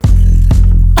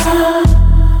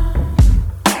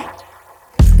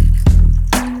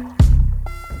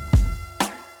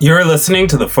You're listening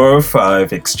to the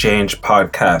 405 Exchange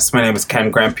podcast. My name is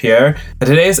Grand-Pierre, and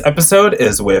today's episode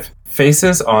is with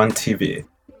Faces on TV.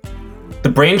 The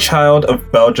brainchild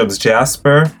of Belgium's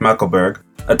Jasper Maekelberg,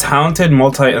 a talented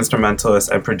multi-instrumentalist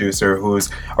and producer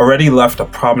who's already left a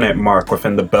prominent mark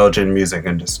within the Belgian music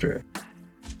industry.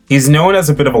 He's known as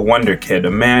a bit of a wonder kid,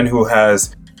 a man who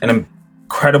has an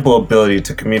incredible ability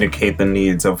to communicate the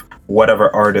needs of whatever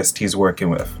artist he's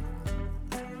working with.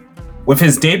 With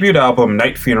his debut album,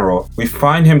 Night Funeral, we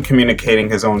find him communicating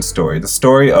his own story, the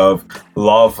story of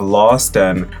love lost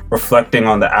and reflecting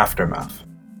on the aftermath.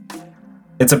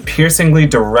 It's a piercingly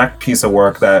direct piece of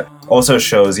work that also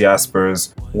shows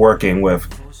Jasper's working with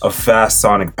a vast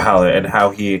sonic palette and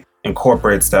how he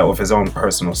incorporates that with his own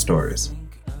personal stories.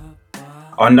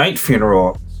 On Night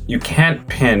Funeral, you can't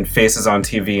pin Faces on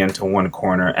TV into one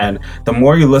corner, and the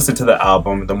more you listen to the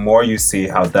album, the more you see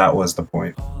how that was the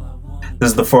point. This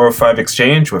is the 405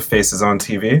 Exchange with Faces on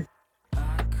TV.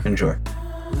 Enjoy.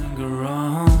 Linger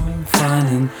on,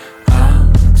 finding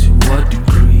out to what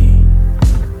degree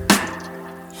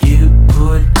you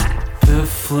put the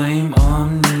flame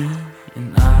on me,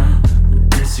 and I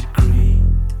disagree.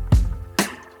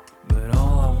 But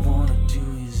all I wanna do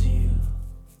is you.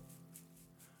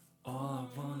 All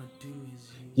I wanna do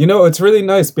is you. You know, it's really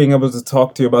nice being able to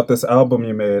talk to you about this album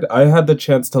you made. I had the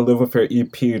chance to live with your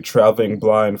EP, Traveling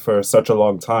Blind, for such a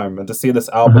long time, and to see this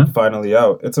album finally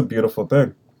out, it's a beautiful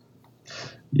thing.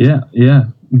 Yeah.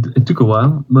 It took a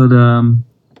while, but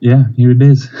here it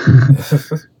is.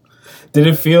 Did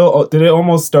it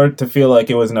almost start to feel like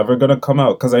it was never going to come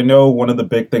out? Because I know one of the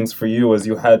big things for you was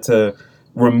you had to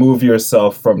remove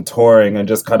yourself from touring and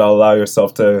just kind of allow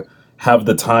yourself to have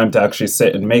the time to actually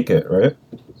sit and make it, right?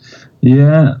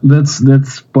 Yeah,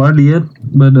 that's partly it.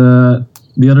 But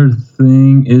the other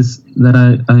thing is that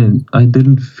I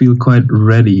didn't feel quite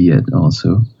ready yet.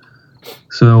 Also,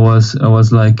 so I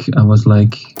was like, how's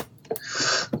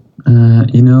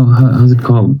it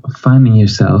called? Finding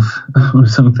yourself or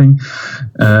something.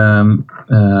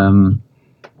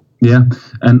 Yeah,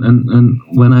 and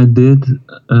when I did,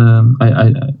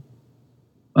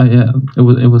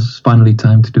 it was finally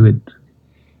time to do it.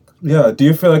 Yeah, do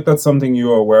you feel like that's something you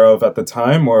were aware of at the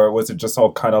time, or was it just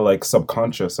all kind of like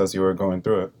subconscious as you were going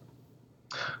through it?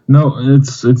 No,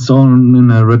 it's all in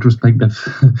a retrospective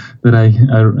that I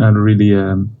really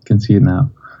can see it now.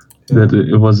 Yeah. That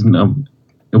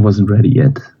it wasn't ready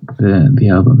yet, the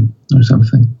album or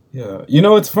something. Yeah, you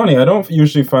know, it's funny. I don't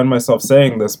usually find myself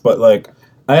saying this, but like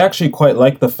I actually quite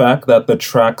like the fact that the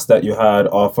tracks that you had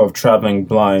off of Traveling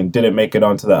Blind didn't make it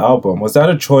onto the album. Was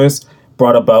that a choice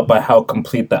brought about by how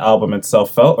complete the album itself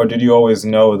felt, or did you always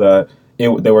know that they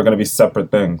were going to be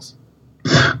separate things?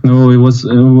 No, it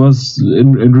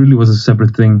really was a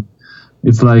separate thing.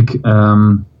 It's like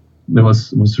there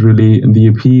was really, the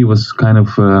EP was kind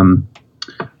of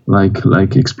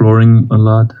like exploring a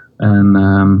lot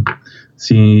and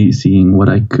seeing what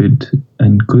I could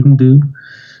and couldn't do,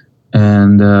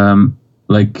 and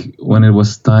like when it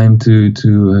was time to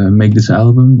make this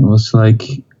album, it was like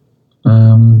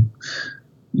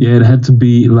it had to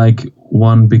be like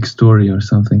one big story or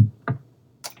something.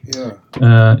 Yeah.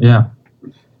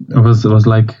 It was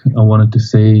like I wanted to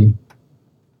say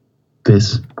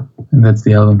this, and that's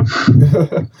the album.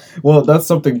 Well, that's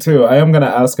something too. I am gonna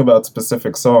ask about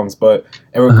specific songs, but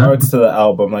in regards to the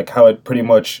album, like how it pretty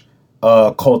much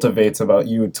cultivates about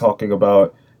you talking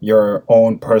about your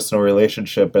own personal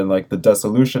relationship and like the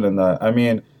dissolution in that. I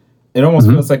mean, it almost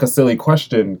feels like a silly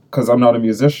question because I'm not a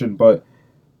musician, but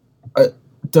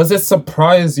does it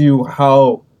surprise you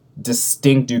how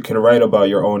distinct you can write about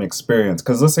your own experience?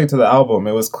 Because listening to the album,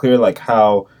 it was clear like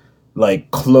how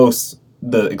like close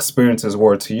the experiences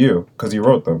were to you because you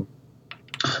wrote them.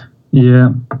 Yeah.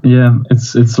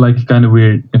 It's like kind of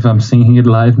weird if I'm singing it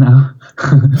live now.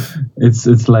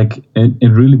 it's like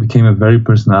it really became a very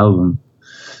personal album,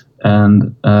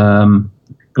 and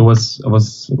it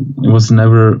was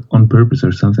never on purpose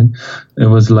or something. It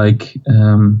was like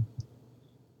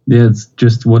it's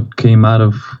just what came out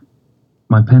of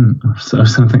my pen or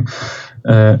something.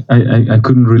 I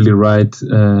couldn't really write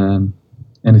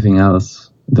anything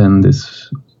else than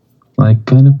this, like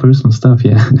kind of personal stuff.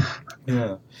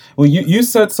 Yeah. Well, you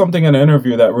said something in an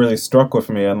interview that really struck with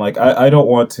me, and like I don't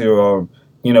want to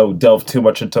delve too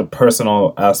much into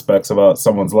personal aspects about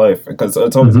someone's life because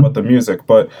it's always about the music.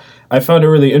 But I found it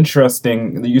really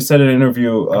interesting. You said in an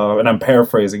interview, and I'm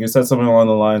paraphrasing. You said something along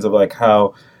the lines of like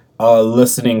how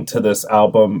listening to this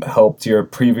album helped your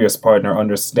previous partner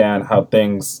understand how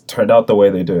things turned out the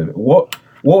way they did. What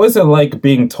was it like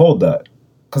being told that?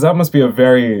 because that must be a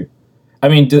very, I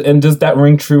mean, and does that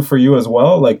ring true for you as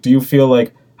well? Like, do you feel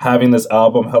like having this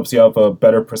album helps you have a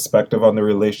better perspective on the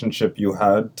relationship you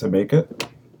had to make it?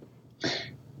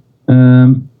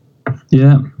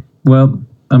 Yeah. Well,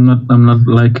 I'm not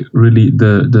like really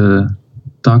the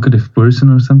talkative person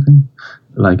or something,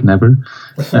 like never,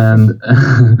 and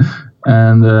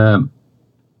and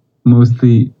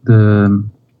mostly the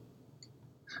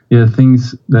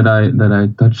things that I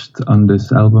touched on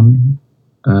this album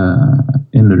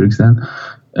in lyrics then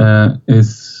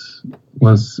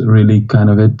was really kind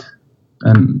of it,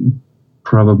 and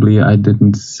probably I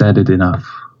didn't said it enough,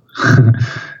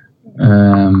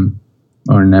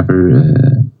 or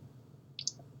never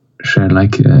share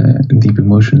like deep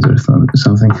emotions or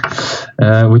something,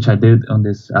 which I did on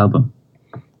this album.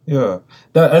 Yeah,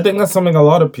 I think that's something a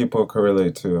lot of people can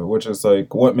relate to, which is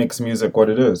like what makes music what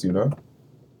it is, you know?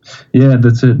 Yeah,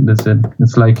 that's it.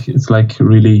 It's like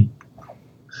really,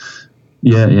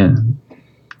 yeah.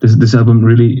 This album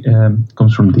really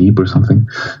comes from deep or something.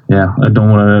 Yeah, I don't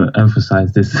want to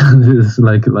emphasize this this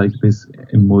like this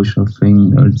emotional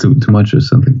thing or too much or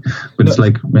something. But it's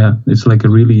like a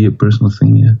really personal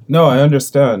thing. Yeah. No, I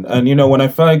understand. And you know, when I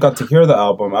finally got to hear the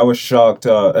album, I was shocked.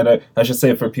 And I should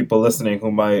say for people listening who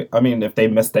might, I mean, if they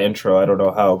missed the intro, I don't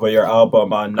know how, but your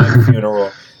album on Night Funeral.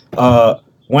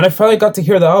 When I finally got to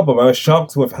hear the album, I was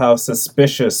shocked with how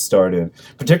Suspicious started,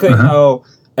 particularly how.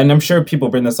 And I'm sure people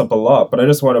bring this up a lot, but I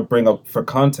just want to bring up for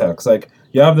context. Like,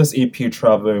 you have this EP,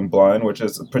 Traveling Blind, which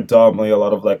is predominantly a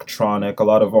lot of electronic, a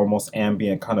lot of almost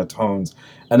ambient kind of tones.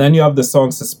 And then you have the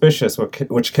song Suspicious,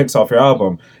 which kicks off your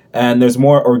album. And there's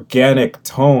more organic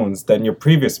tones than your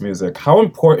previous music. How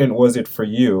important was it for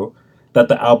you that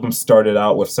the album started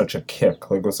out with such a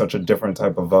kick, like with such a different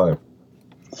type of vibe?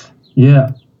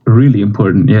 Yeah, really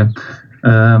important, yeah.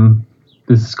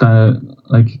 This is kind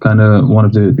of one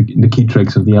of the key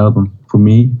tracks of the album for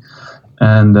me,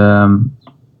 and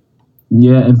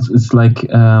it's like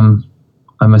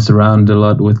I mess around a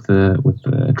lot with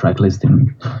the track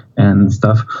listing and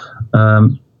stuff,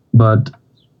 but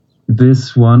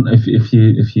this one, if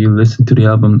you listen to the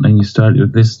album and you start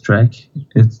with this track,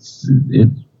 it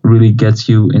really gets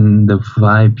you in the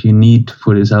vibe you need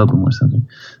for this album or something.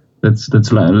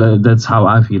 That's how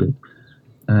I feel it.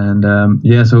 And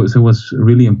so it was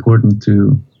really important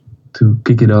to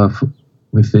kick it off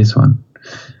with this one.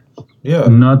 Yeah.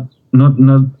 Not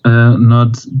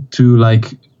to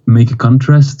like make a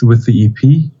contrast with the EP,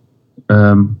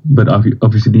 but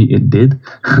obviously it did.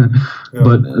 Yeah.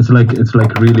 But it's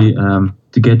like really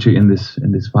to get you in this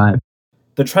vibe.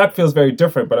 The track feels very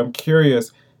different, but I'm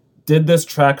curious, did this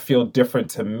track feel different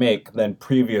to make than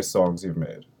previous songs you've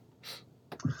made?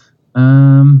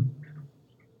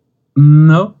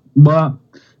 No, but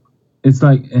it's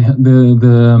like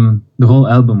the whole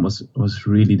album was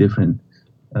really different,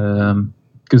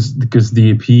 because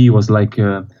the EP was like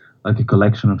a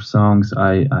collection of songs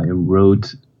I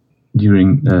wrote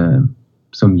during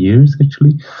some years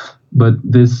actually, but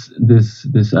this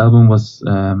album was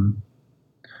I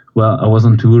was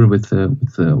on tour with the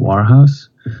Warhouse,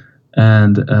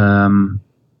 and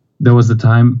there was the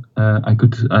time I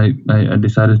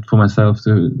decided for myself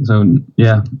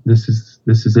this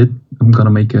is it. I'm gonna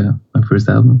make my first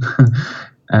album,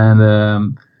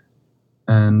 and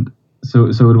so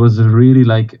it was really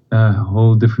like a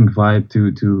whole different vibe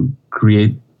to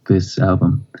create this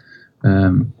album.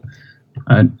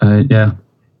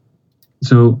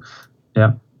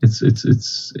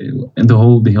 It's and the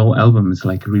whole album is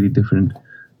like really different,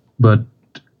 but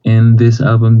in this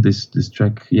album, this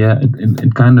track,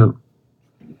 it kind of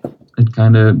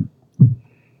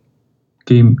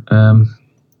came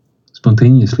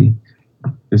spontaneously.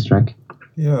 This track.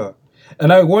 Yeah,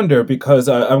 and I wonder, because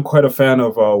I'm quite a fan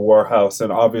of Warhouse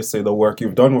and obviously the work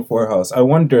you've done with Warhouse. I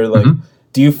wonder,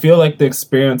 do you feel like the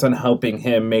experience on helping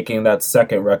him making that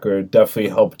second record definitely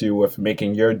helped you with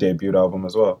making your debut album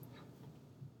as well?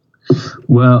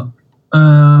 Well,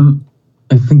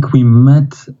 I think we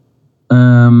met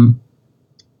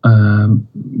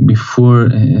before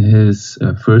his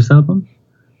first album,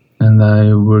 and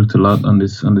I worked a lot on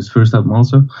this first album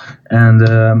also, and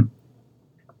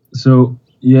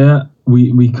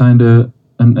we kind of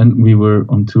and we were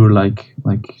on tour like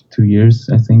 2 years,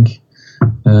 I think,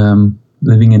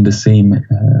 living in the same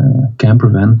camper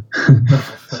van.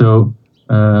 So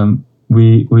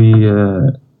we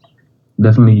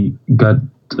definitely got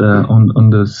on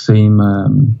the same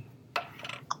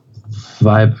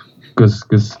vibe,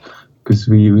 because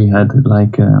we had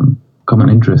like common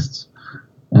interests,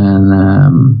 and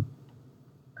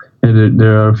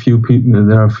there are a few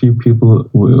people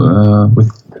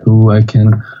with who I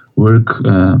can work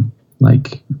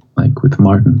like with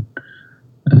Martin.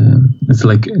 It's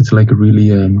like a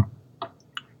really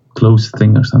close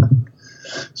thing or something.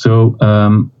 So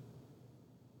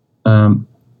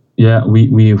yeah,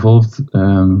 we evolved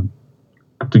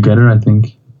together, I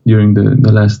think, during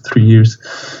the last 3 years.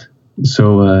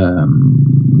 So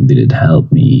did it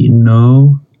help me?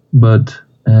 No, but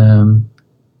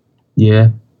yeah,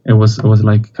 it was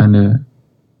like kind of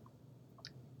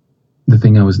the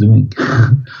thing I was doing.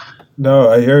 No,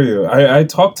 I hear you. I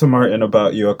talked to Martin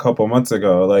about you a couple months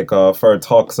ago, like for a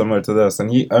talk similar to this, and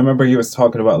I remember he was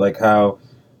talking about like how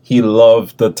he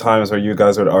loved the times where you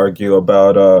guys would argue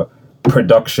about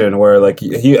production, where like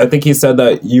I think he said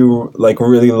that you like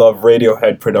really love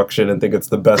Radiohead production and think it's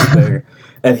the best thing,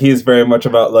 and he's very much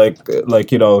about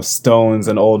like you know, Stones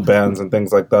and old bands and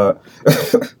things like that.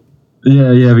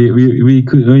 Yeah,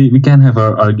 we can have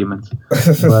our arguments,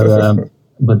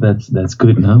 but that's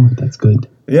good. No, that's good.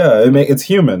 Yeah, it's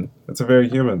human. It's a very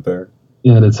human thing.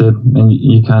 Yeah, that's it. And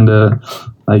you kind of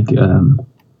like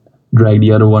drag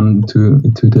the other one to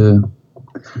the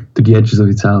edges of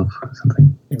itself or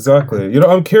something. Exactly. You know,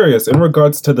 I'm curious, in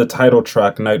regards to the title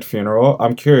track, Night Funeral,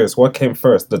 I'm curious, what came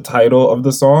first, the title of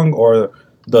the song or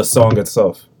the song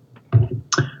itself?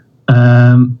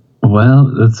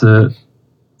 Well, it's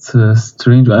a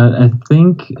strange. I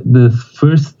think the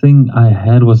first thing I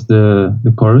had was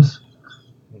the chorus.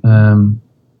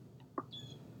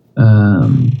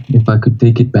 If I could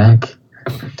take it back.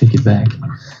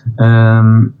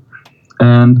 And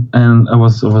I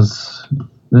was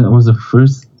that was the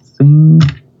first thing,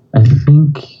 I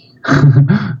think.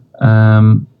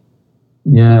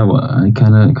 Yeah, well, I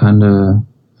kind of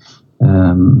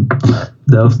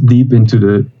delved deep into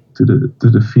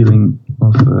the feeling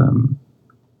of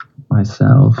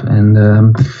myself and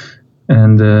the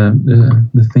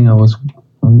thing I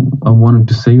wanted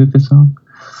to say with this song.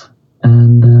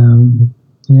 And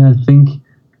yeah, I think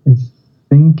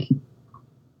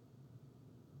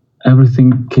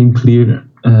everything came clear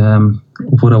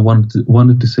what I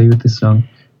wanted to say with this song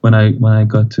when I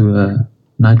got to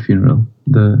Night Funeral,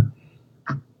 the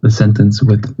sentence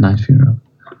with Night Funeral.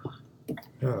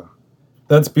 Yeah,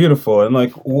 that's beautiful. And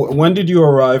like, when did you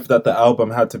arrive that the album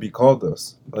had to be called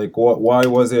this? Like, why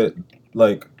was it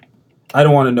like? I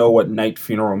don't want to know what Night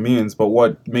Funeral means, but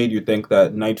what made you think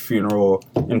that Night Funeral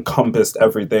encompassed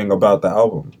everything about the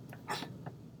album?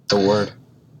 The word.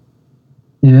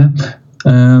 Yeah.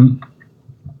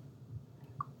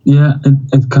 Yeah,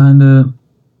 it kind of,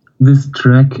 this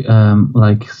track,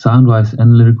 like sound-wise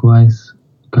and lyric-wise,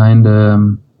 kind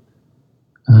of,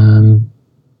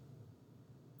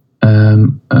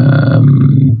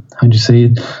 how'd you say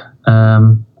it?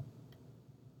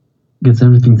 Gets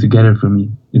everything together for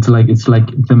me. It's like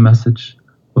the message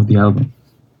of the album.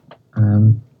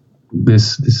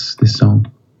 This song,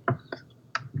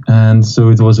 and so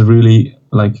it was really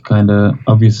like kind of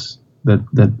obvious that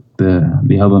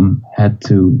the album had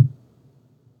to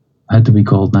be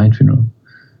called Night Funeral,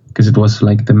 because it was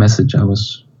like the message I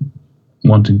was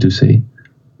wanting to say.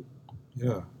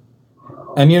 Yeah.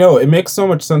 And you know, it makes so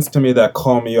much sense to me that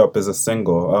Call Me Up is a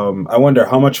single. I wonder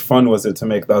how much fun was it to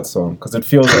make that song, because it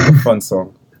feels like a fun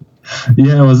song.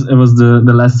 Yeah, it was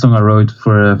the last song I wrote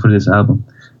for this album,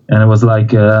 and it was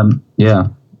like yeah,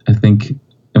 I think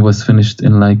it was finished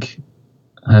in like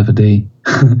half a day.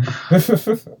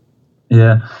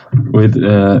 Yeah, with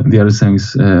the other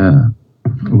songs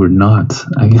were not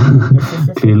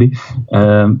clearly,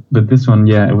 but this one,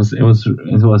 yeah, it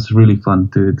was really fun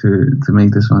to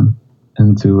make this one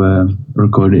and to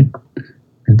record it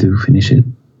and to finish it,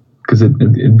 because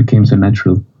it became so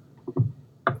natural.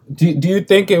 Do you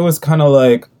think it was kind of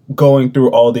like going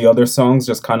through all the other songs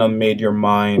just kind of made your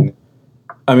mind?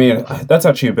 I mean, that's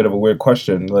actually a bit of a weird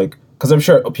question, like, because I'm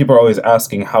sure people are always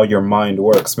asking how your mind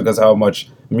works because how much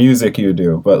music you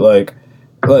do, but like,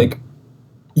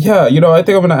 yeah, you know, I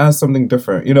think I'm gonna ask something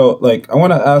different. You know, like, I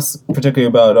want to ask particularly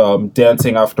about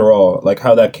Dancing After All, like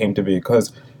how that came to be,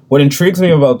 because what intrigues me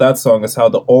about that song is how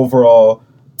the overall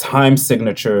time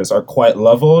signatures are quite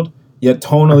leveled, yet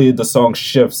tonally the song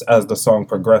shifts as the song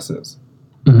progresses.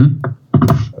 Mm-hmm.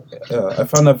 Yeah, I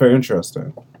found that very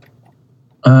interesting.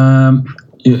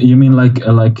 You mean like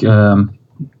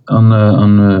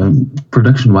on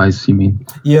production wise? You mean?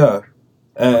 Yeah,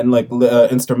 and like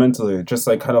instrumentally, just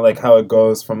like kind of like how it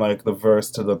goes from like the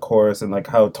verse to the chorus, and like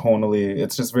how tonally,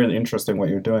 it's just really interesting what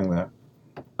you're doing there.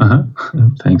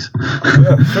 Thanks.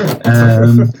 Yeah,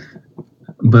 sure.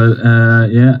 But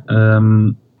yeah,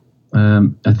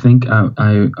 I think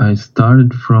I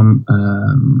started from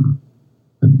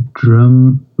a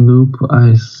drum loop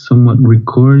I somewhat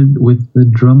recorded with the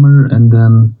drummer and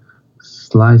then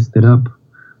sliced it up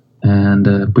and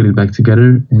put it back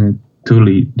together in a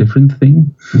totally different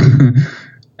thing.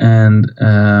 And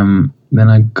then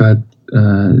I got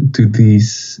to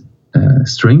these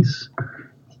strings.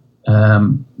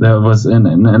 There was and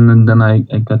then I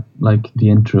got like the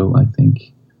intro, I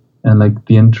think, and like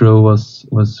the intro was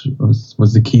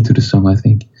the key to the song, I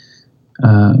think.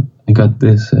 I got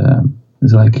this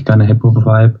it's like kind of hip hop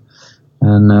vibe,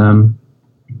 and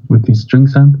with these string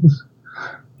samples,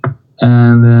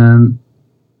 and then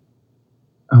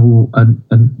I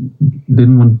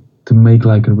didn't want to make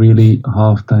like a really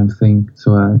halftime thing,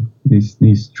 so these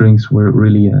strings were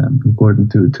really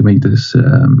important to make this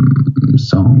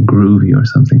song groovy or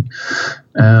something.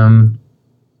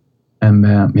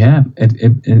 Yeah,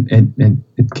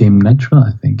 it came natural,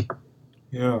 I think.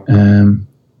 Yeah.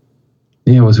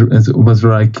 Yeah, it was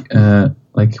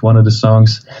like one of the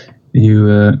songs you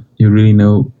really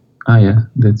know. Yeah,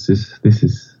 this is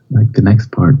like the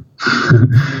next part.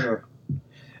 Yeah.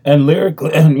 And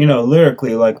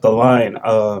lyrically, like the line,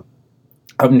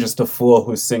 "I'm just a fool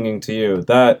who's singing to you."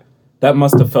 That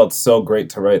must have felt so great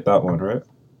to write that one, right?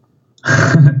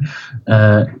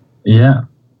 Yeah,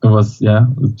 it was. Yeah,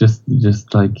 it was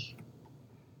just like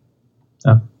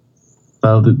I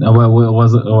felt it. Well, I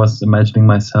was imagining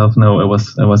myself. No, it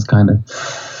was kind of.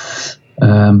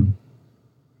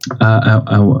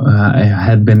 I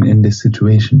had been in this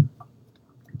situation.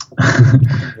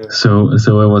 So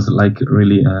it was like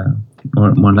really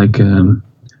more like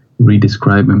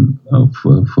redescribing of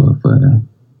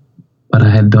what I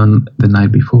had done the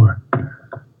night before.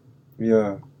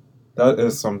 Yeah, that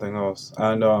is something else.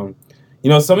 And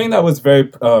something that was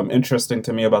very interesting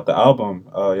to me about the album,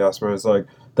 Jasper, is like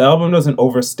the album doesn't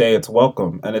overstay its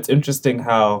welcome, and it's interesting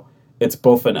how it's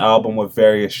both an album with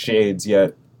various shades,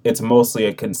 yet it's mostly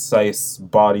a concise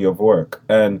body of work.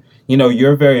 And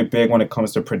you're very big when it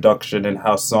comes to production and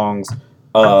how songs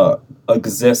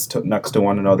exist next to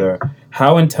one another.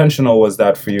 How intentional was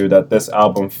that for you, that this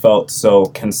album felt so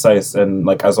concise and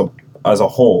like as a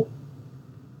whole?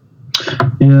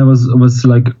 Yeah, it was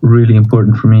like really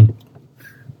important for me,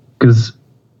 because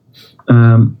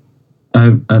I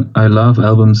love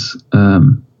albums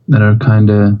that are kind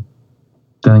of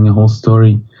telling a whole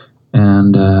story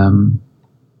and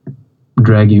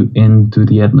drag you into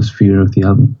the atmosphere of the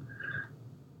album.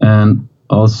 And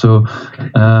also,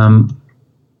 I'm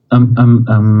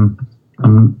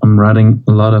writing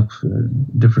a lot of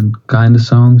different kind of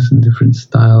songs and different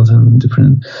styles and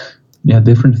different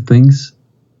things.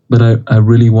 But I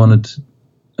really wanted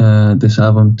this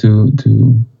album to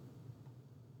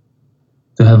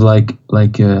have like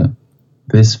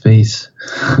this face.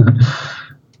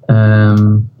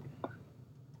 And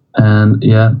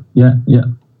yeah.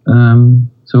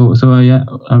 So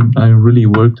I really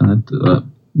worked on it,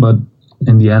 but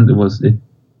in the end it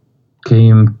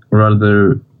came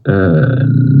rather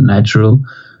natural,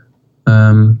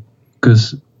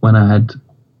 because when I had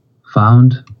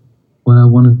found what I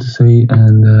wanted to say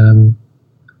and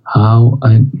how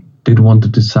I did want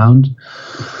it to sound,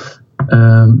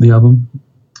 the album,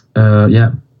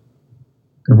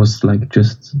 it was like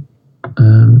just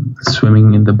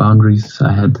swimming in the boundaries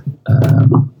I had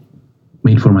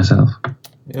made for myself.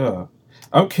 Yeah,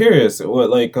 I'm curious.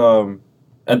 What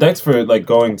and thanks for like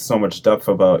going so much depth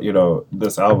about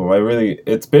this album.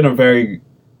 It's been a very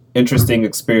interesting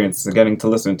experience getting to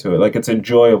listen to it. Like it's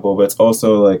enjoyable, but it's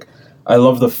also like I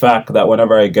love the fact that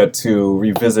whenever I get to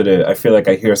revisit it, I feel like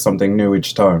I hear something new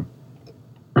each time.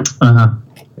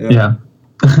 Yeah.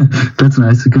 That's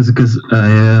nice because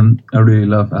I really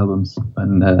love albums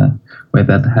and where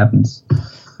that happens.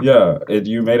 Yeah,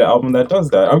 you made an album that does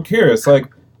that. I'm curious,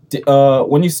 like.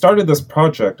 When you started this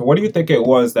project, what do you think it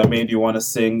was that made you want to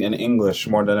sing in English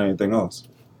more than anything else?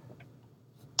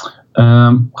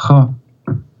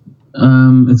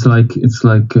 It's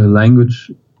like a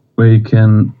language where you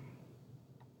can.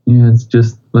 Yeah, it's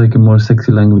just like a more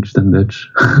sexy language than Dutch.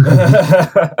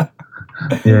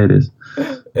 Yeah, it is.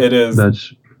 It is.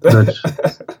 Dutch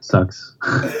sucks.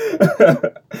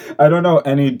 I don't know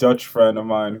any Dutch friend of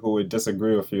mine who would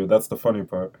disagree with you. That's the funny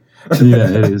part. Yeah,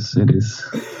 it is.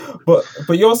 But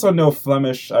you also know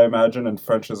Flemish, I imagine, and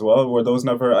French as well. Were those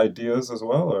never ideas as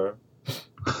well, or?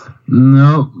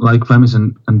 No, like Flemish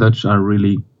and Dutch are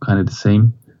really kind of the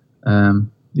same.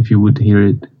 If you would hear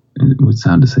it, it would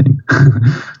sound the same.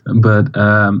 But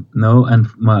no,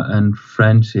 and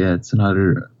French, yeah, it's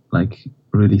another like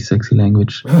really sexy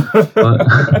language. But,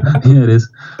 yeah, it is.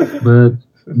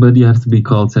 But you have to be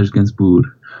called Serge Gainsbourg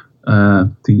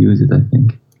to use it, I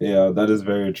think. Yeah, that is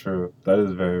very true. That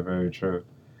is very, very true.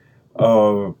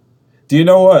 Do you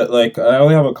know what? Like, I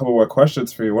only have a couple more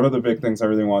questions for you. One of the big things I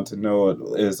really want to know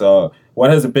is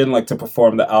what has it been like to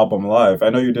perform the album live? I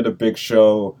know you did a big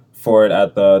show for it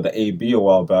at the AB a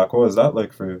while back. What was that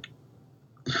like for you?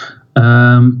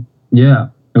 Yeah,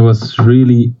 it was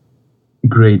really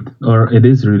great, or it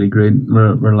is really great.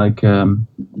 We're like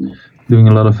doing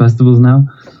a lot of festivals now,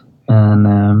 and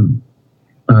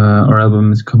our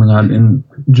album is coming out in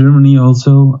Germany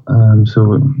also. So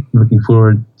we're looking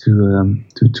forward to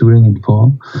touring in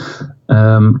fall.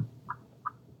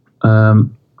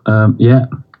 Yeah,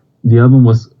 the album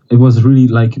was really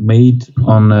like made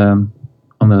on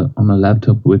a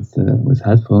laptop with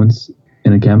headphones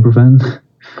in a camper van.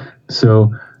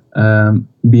 So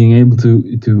being able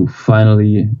to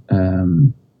finally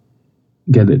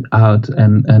get it out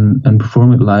and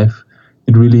perform it live,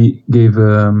 it really gave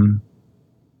a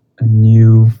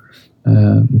new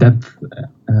depth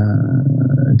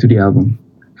to the album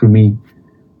for me,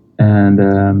 and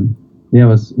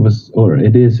yeah,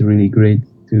 it is really great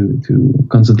to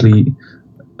constantly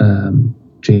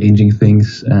changing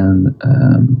things and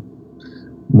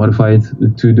modify it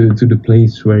to the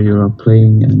place where you're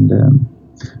playing, and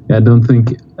yeah, I don't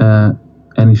think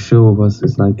any show of us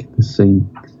is like the same,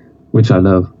 which I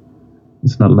love.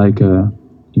 It's not like you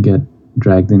get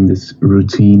dragged in this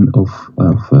routine of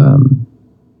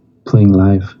playing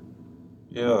live,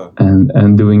 yeah,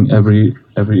 and doing every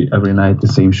night the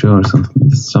same show or something.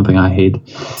 It's something I hate.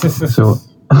 So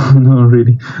no,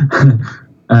 really,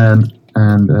 and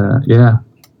yeah,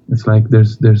 it's like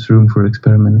there's room for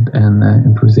experiment and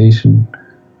improvisation.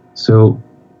 So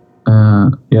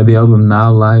yeah, the album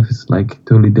now live is like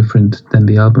totally different than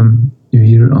the album you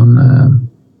hear on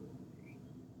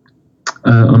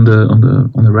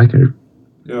the record.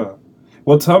 Yeah.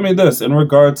 Well, tell me this in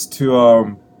regards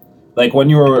to like when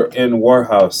you were in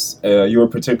Warhouse, you were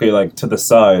particularly like to the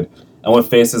side, and with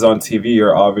Faces on TV,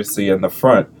 you're obviously in the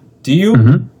front. Do you?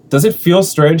 Mm-hmm. Does it feel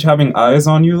strange having eyes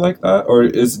on you like that, or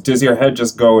does your head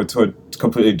just go into a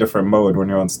completely different mode when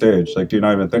you're on stage? Like, do you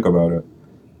not even think about it?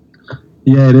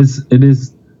 Yeah, it is.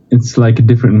 It's like a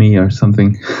different me or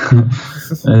something.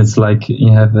 It's like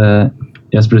you have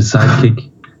Jasper the sidekick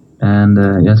and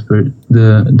Jasper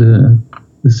the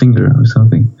singer or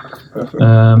something.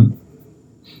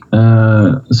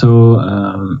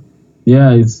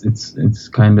 Yeah, it's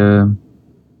kind of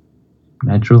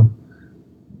natural.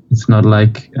 It's not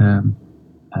like I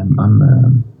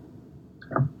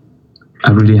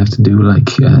really have to do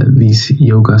like these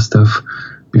yoga stuff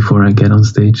before I get on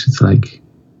stage. It's like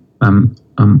I'm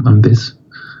this.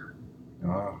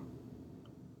 Oh,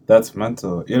 that's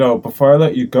mental. You know, before I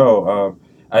let you go,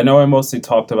 I know I mostly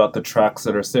talked about the tracks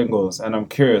that are singles, and I'm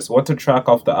curious, what's a track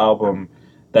off the album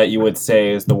that you would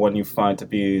say is the one you find to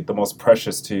be the most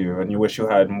precious to you, and you wish you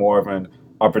had more of an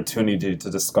opportunity to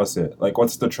discuss it? Like,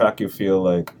 what's the track you feel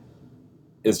like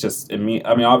is just, I mean,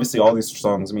 obviously all these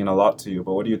songs mean a lot to you,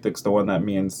 but what do you think's the one that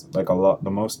means like a lot,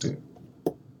 the most to you?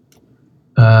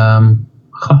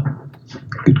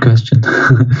 Good question.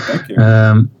 Thank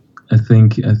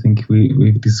you. I think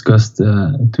we've discussed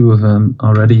two of them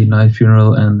already, Night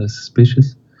Funeral and The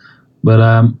Suspicious. But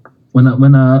when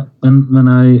I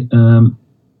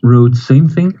wrote Same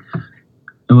Thing,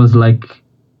 it was like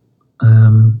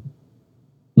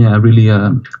yeah, I really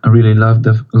loved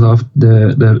the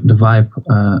vibe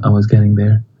I was getting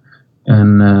there,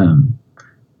 and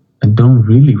I don't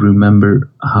really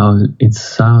remember how it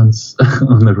sounds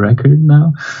on the record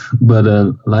now, but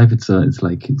live it's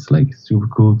like super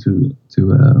cool to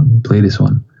play this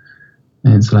one,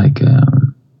 and it's like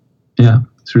yeah,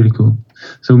 it's really cool.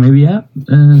 So maybe yeah,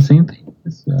 Same Thing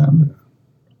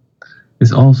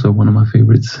is also one of my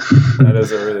favorites. That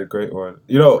is a really great one.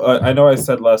 You know, I know I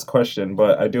said last question,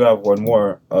 but I do have one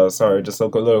more. Sorry, just a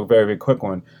little very, very quick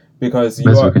one. Because you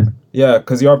are, okay. Yeah,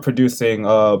 because you are producing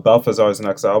Balthazar's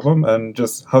next album, and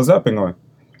just how's that been going?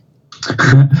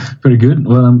 Very good.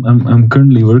 Well, I'm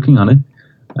currently working on it.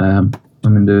 I'm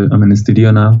in the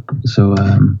studio now, so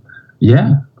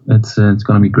yeah, it's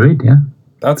gonna be great. Yeah,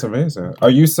 that's amazing.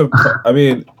 Are you so? I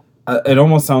mean, it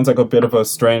almost sounds like a bit of a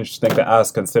strange thing to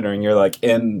ask, considering you're like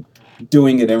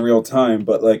doing it in real time.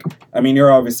 But like, I mean,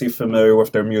 you're obviously familiar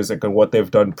with their music and what they've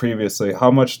done previously.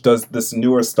 How much does this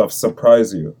newer stuff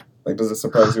surprise you? Like, does it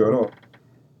surprise you at all?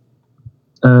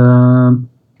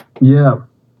 Yeah.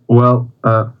 Well,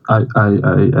 I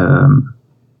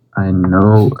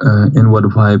know in what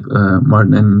vibe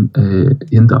Martin and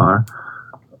Hinta are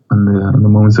on the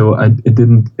moment, so it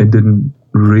didn't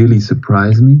really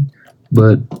surprise me.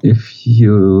 But if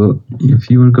you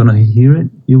were gonna hear it,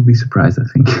 you'll be surprised, I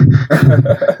think.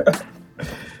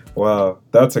 Wow,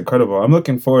 that's incredible. I'm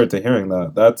looking forward to hearing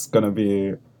that. That's gonna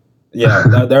be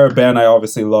Yeah, they're a band I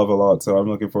obviously love a lot, so I'm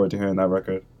looking forward to hearing that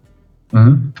record.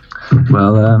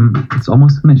 Well, it's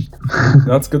almost finished.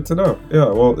 That's good to know. Yeah,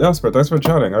 well, Jasper, thanks for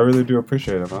chatting. I really do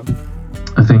appreciate it, man.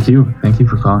 Thank you. Thank you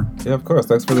for calling. Yeah, of course.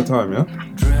 Thanks for the time, yeah?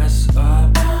 Dress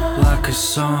up like a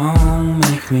song,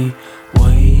 make me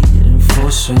waiting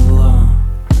for so long.